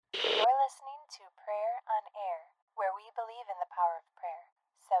Prayer on Air, where we believe in the power of prayer.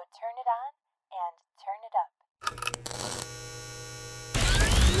 So turn it on and turn it up.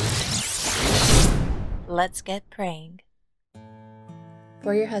 Let's get praying.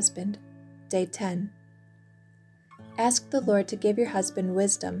 For your husband, Day 10. Ask the Lord to give your husband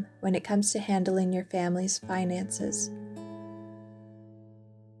wisdom when it comes to handling your family's finances.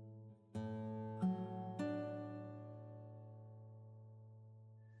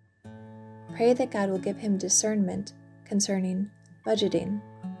 Pray that God will give him discernment concerning budgeting.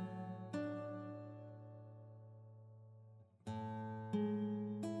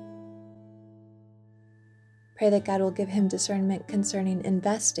 Pray that God will give him discernment concerning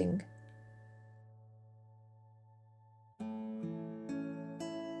investing.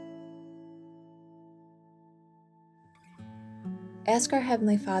 Ask our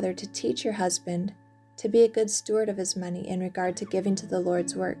Heavenly Father to teach your husband to be a good steward of his money in regard to giving to the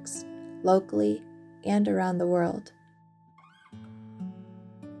Lord's works, locally and around the world.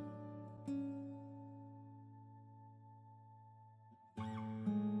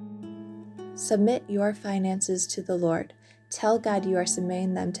 Submit your finances to the Lord. Tell God you are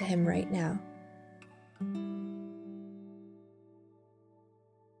submitting them to Him right now.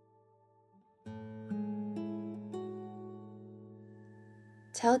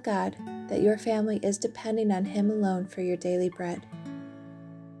 Tell God that your family is depending on Him alone for your daily bread.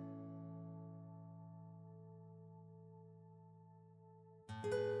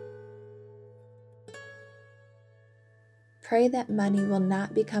 Pray that money will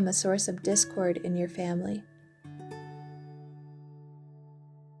not become a source of discord in your family.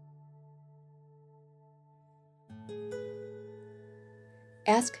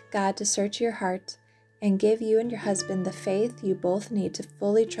 Ask God to search your heart and give you and your husband the faith you both need to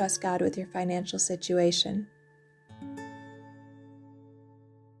fully trust God with your financial situation.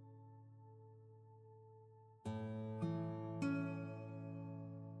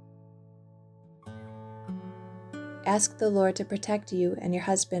 Ask the Lord to protect you and your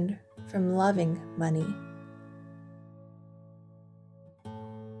husband from loving money.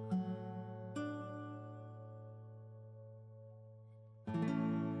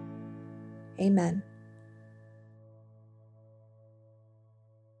 Amen.